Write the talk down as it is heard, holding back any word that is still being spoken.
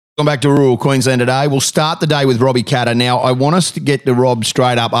Welcome back to rural Queensland today. We'll start the day with Robbie Catter. Now, I want us to get to Rob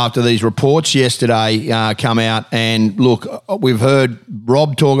straight up after these reports yesterday come out. And look, we've heard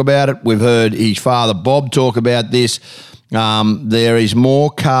Rob talk about it. We've heard his father, Bob, talk about this. There is more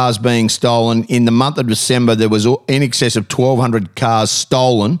cars being stolen. In the month of December, there was in excess of 1,200 cars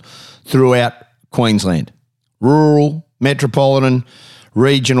stolen throughout Queensland. Rural, metropolitan,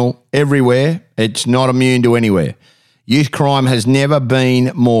 regional, everywhere. It's not immune to anywhere. Youth crime has never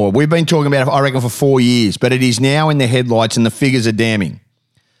been more. We've been talking about it, I reckon, for 4 years, but it is now in the headlights and the figures are damning.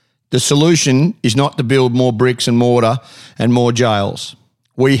 The solution is not to build more bricks and mortar and more jails.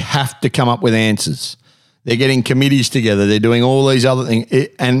 We have to come up with answers. They're getting committees together. They're doing all these other things.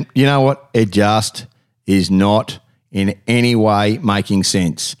 And you know what? It just is not in any way making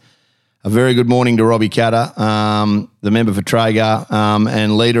sense. A very good morning to Robbie Catter, the member for Traeger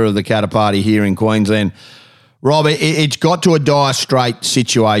and leader of the Catter Party here in Queensland. Robbie, it's got to a dire straight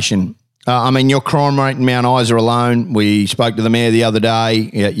situation. Your crime rate in Mount Isa alone, we spoke to the mayor the other day.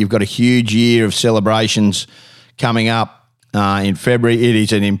 You've got a huge year of celebrations coming up in February. It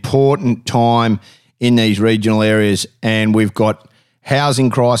is an important time in these regional areas, and we've got housing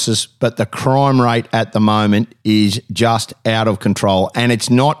crisis, but the crime rate at the moment is just out of control. And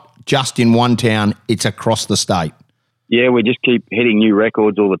it's not just in one town, it's across the state. Yeah, we just keep hitting new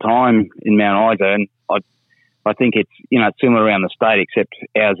records all the time in Mount Isa, and I think it's similar around the state, except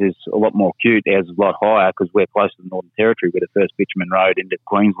ours is a lot more acute. Ours is a lot higher because we're close to the Northern Territory. We're the first bitumen road into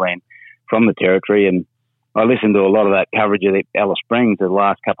Queensland from the Territory. And I listened to a lot of that coverage of Alice Springs the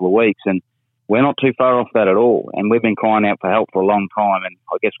last couple of weeks, and we're not too far off that at all. And we've been crying out for help for a long time, and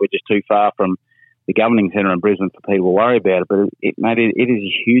I guess we're just too far from the governing centre in Brisbane for people to worry about it. But it is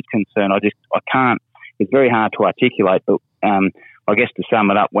a huge concern. I can't. It's very hard to articulate, but I guess to sum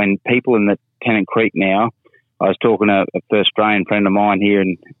it up, when people in the Tennant Creek now, I was talking to a First Australian friend of mine here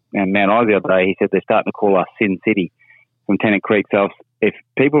in Mount Isa the other day. He said they're starting to call us Sin City from Tennant Creek. So if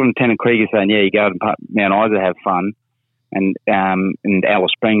people from Tennant Creek are saying, yeah, you go to Mount Isa, have fun, and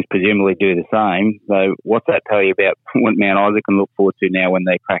Alice Springs presumably do the same, so what's that tell you about what Mount Isa can look forward to now when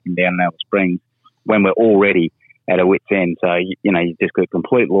they're cracking down in Alice Springs, when we're already at a wit's end? So, you just got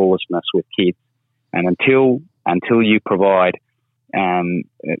complete lawlessness with kids. And until you provide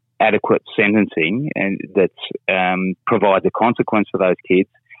adequate sentencing and that provides a consequence for those kids,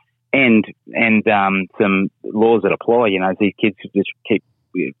 and some laws that apply. These kids just keep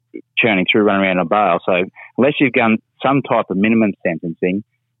churning through, running around on bail. So unless you've done some type of minimum sentencing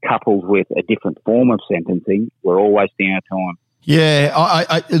coupled with a different form of sentencing, we're all wasting our time. Yeah,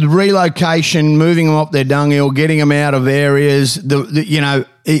 the relocation, moving them up their dunghill, getting them out of areas. The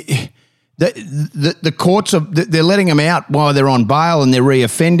courts they're letting them out while they're on bail and they're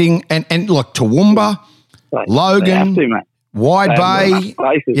reoffending. And look, Toowoomba, Logan, Wide Bay,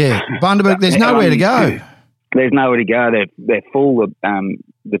 Bundaberg. There's nowhere to go. There's nowhere to go. They're full of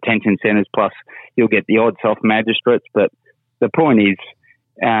detention centres. Plus, you'll get the odd soft magistrates. But the point is,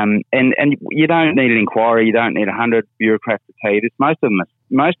 and you don't need an inquiry. You don't need 100 bureaucrats to tell you this. Most of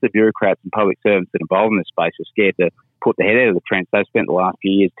the bureaucrats and public servants that are involved in this space are scared to put their head out of the trench. They've spent the last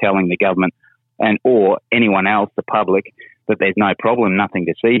few years telling the government or anyone else, the public, that there's no problem, nothing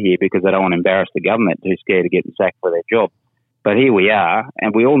to see here, because they don't want to embarrass the government, too scared of getting sacked for their job. But here we are,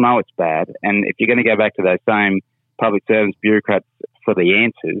 and we all know it's bad. And if you're going to go back to those same public servants, bureaucrats for the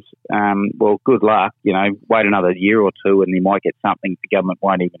answers, well, good luck. Wait another year or two and you might get something the government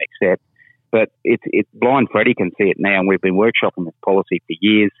won't even accept. But it's blind Freddie can see it now, and we've been workshopping this policy for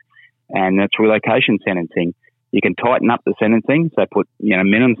years, and that's relocation sentencing. You can tighten up the sentencing, so put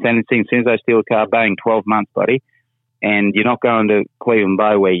minimum sentencing. As soon as they steal a car, bang, 12 months, buddy. And you're not going to Cleveland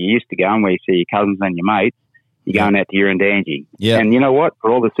Bay where you used to go and where you see your cousins and your mates. You're going out to Urundangi. Yeah. And you know what? For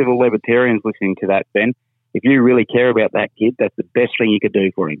all the civil libertarians listening to that, Ben, if you really care about that kid, that's the best thing you could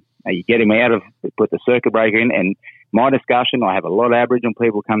do for him. You get him out of, put the circuit breaker in. And my discussion, I have a lot of Aboriginal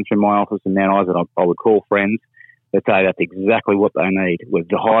people come through my office in Mount Isa, and I would call friends that say that's exactly what they need. We're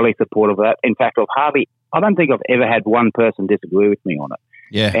highly supportive of that. In fact, I don't think I've ever had one person disagree with me on it.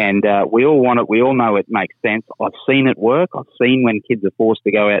 Yeah. And we all want it. We all know it makes sense. I've seen it work. I've seen when kids are forced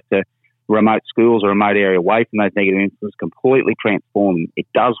to go out to remote schools or remote area away from those negative influences, completely transformed. It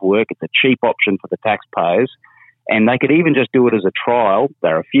does work. It's a cheap option for the taxpayers. And they could even just do it as a trial.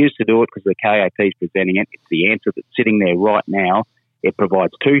 They refuse to do it because the KAP is presenting it. It's the answer that's sitting there right now. It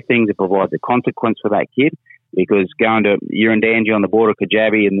provides two things. It provides a consequence for that kid, because going to Urundangi on the border of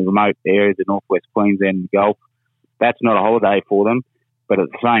Kajabi in the remote areas of northwest Queensland and the Gulf, that's not a holiday for them. But at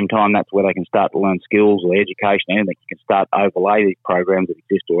the same time, that's where they can start to learn skills or education, and they can start to overlay these programs that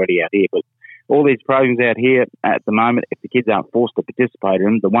exist already out here. But all these programs out here at the moment, if the kids aren't forced to participate in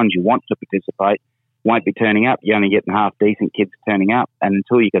them, the ones you want to participate won't be turning up. You're only getting half decent kids turning up. And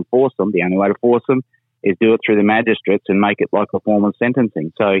until you can force them, the only way to force them is do it through the magistrates and make it like a form of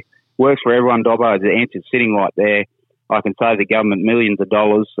sentencing. So works for everyone, Dobbo. The answer's sitting right there. I can save the government millions of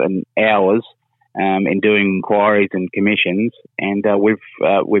dollars and hours in doing inquiries and commissions, and we've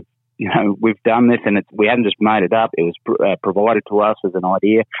done this, and we haven't just made it up. It was provided to us as an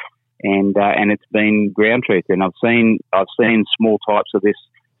idea, and it's been ground truth. And I've seen small types of this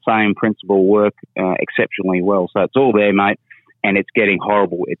same principle work exceptionally well. So it's all there, mate, and it's getting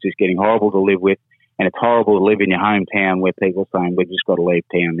horrible. It's just getting horrible to live with. And it's horrible to live in your hometown where people are saying, we've just got to leave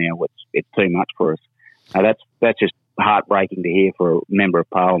town now. It's too much for us. That's just heartbreaking to hear for a member of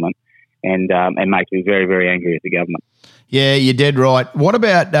parliament, and makes me very, very angry at the government. Yeah, you're dead right. What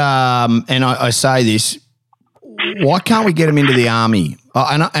about, and I say this, why can't we get them into the army?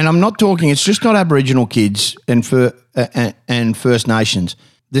 And I'm not talking, it's just not Aboriginal kids and First Nations.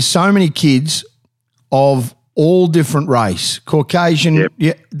 There's so many kids of all different race, Caucasian,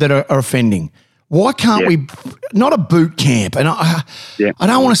 that are offending. Why can't we, not a boot camp, and I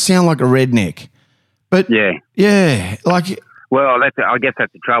don't want to sound like a redneck, but like... Well, I guess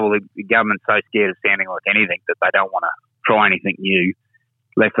that's the trouble. The government's so scared of sounding like anything that they don't want to try anything new,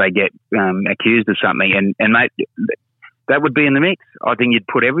 lest they get accused of something. And mate, that would be in the mix. I think you'd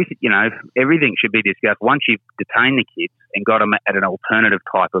put everything, everything should be discussed. Once you've detained the kids and got them at an alternative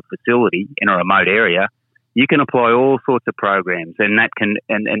type of facility in a remote area, you can apply all sorts of programs, and that can.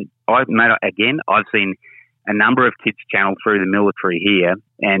 And I've seen a number of kids channeled through the military here,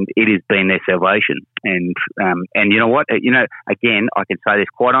 and it has been their salvation. And you know what? Again, I can say this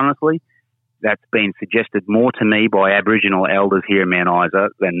quite honestly. That's been suggested more to me by Aboriginal elders here in Mount Isa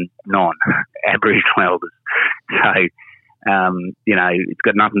than non-Aboriginal elders. So, it's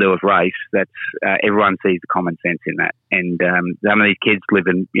got nothing to do with race. That's everyone sees the common sense in that. And some of these kids live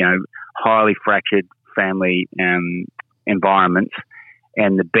in, highly fractured family environments,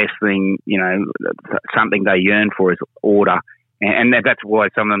 and the best thing, something they yearn for is order. And that's why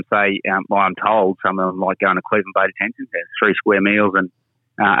some of them say, I'm told, some of them like going to Cleveland Bay Detention Centre, 3 square meals and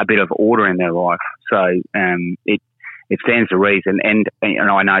a bit of order in their life. So it stands to reason. And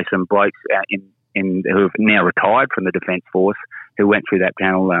I know some blokes who have now retired from the Defence Force who went through that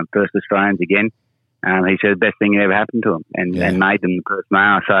panel, First Australians again. He said the best thing that ever happened to them and made them the person they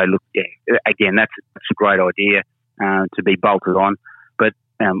are. So, look, again, that's a great idea to be bolted on. But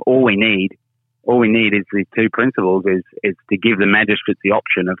all we need is these 2 principles: is to give the magistrates the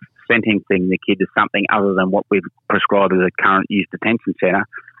option of sentencing the kid to something other than what we've prescribed as a current youth detention centre,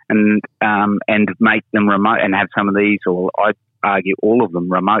 and make them remote and have some of these, or I'd argue all of them,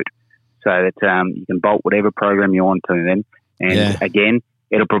 remote, so that you can bolt whatever program you want to them. And again,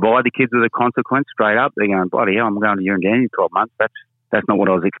 it'll provide the kids with a consequence straight up. They're going, bloody hell, I'm going to Urundangi in 12 months. That's not what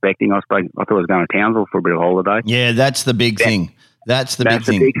I was expecting. I thought I was going to Townsville for a bit of holiday. Yeah, that's the big thing. That's the big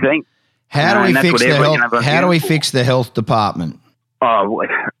thing. How do we fix the health department? Oh,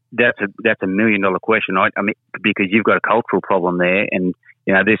 that's a $1 million question. I mean, because you've got a cultural problem there, and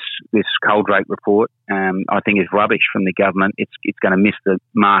this Coldrake report, I think is rubbish from the government. It's going to miss the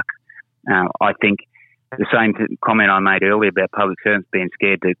mark. I think the same comment I made earlier about public servants being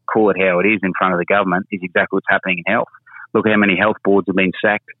scared to call it how it is in front of the government is exactly what's happening in health. Look how many health boards have been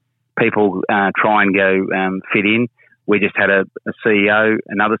sacked. People try and go fit in. We just had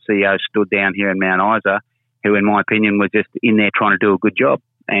another CEO stood down here in Mount Isa, who, in my opinion, was just in there trying to do a good job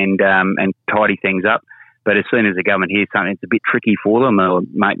and tidy things up. But as soon as the government hears something, it's a bit tricky for them, or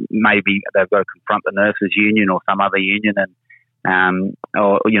maybe they've got to confront the nurses' union or some other union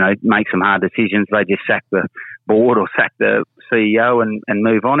or make some hard decisions. They just sack the board or sack the CEO and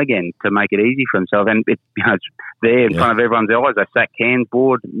move on again to make it easy for themselves. And it's there in front of everyone's eyes. They sack Cairns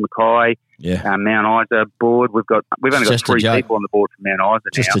board, Mackay, Mount Isa board. We've only got 3 people on the board from Mount Isa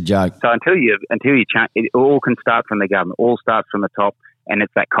now. Just a joke. So until you change, it all can start from the government. All starts from the top. And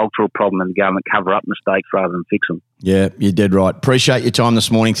it's that cultural problem, and the government cover up mistakes rather than fix them. Yeah, you're dead right. Appreciate your time this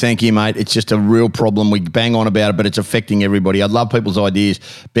morning. Thank you, mate. It's just a real problem. We bang on about it, but it's affecting everybody. I'd love people's ideas.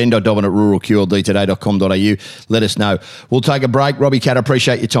 ben.dobbin@ruralqld.com.au. Let us know. We'll take a break. Robbie Catter,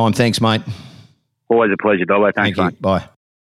 appreciate your time. Thanks, mate. Always a pleasure, Dobbo. Thanks, mate. Bye.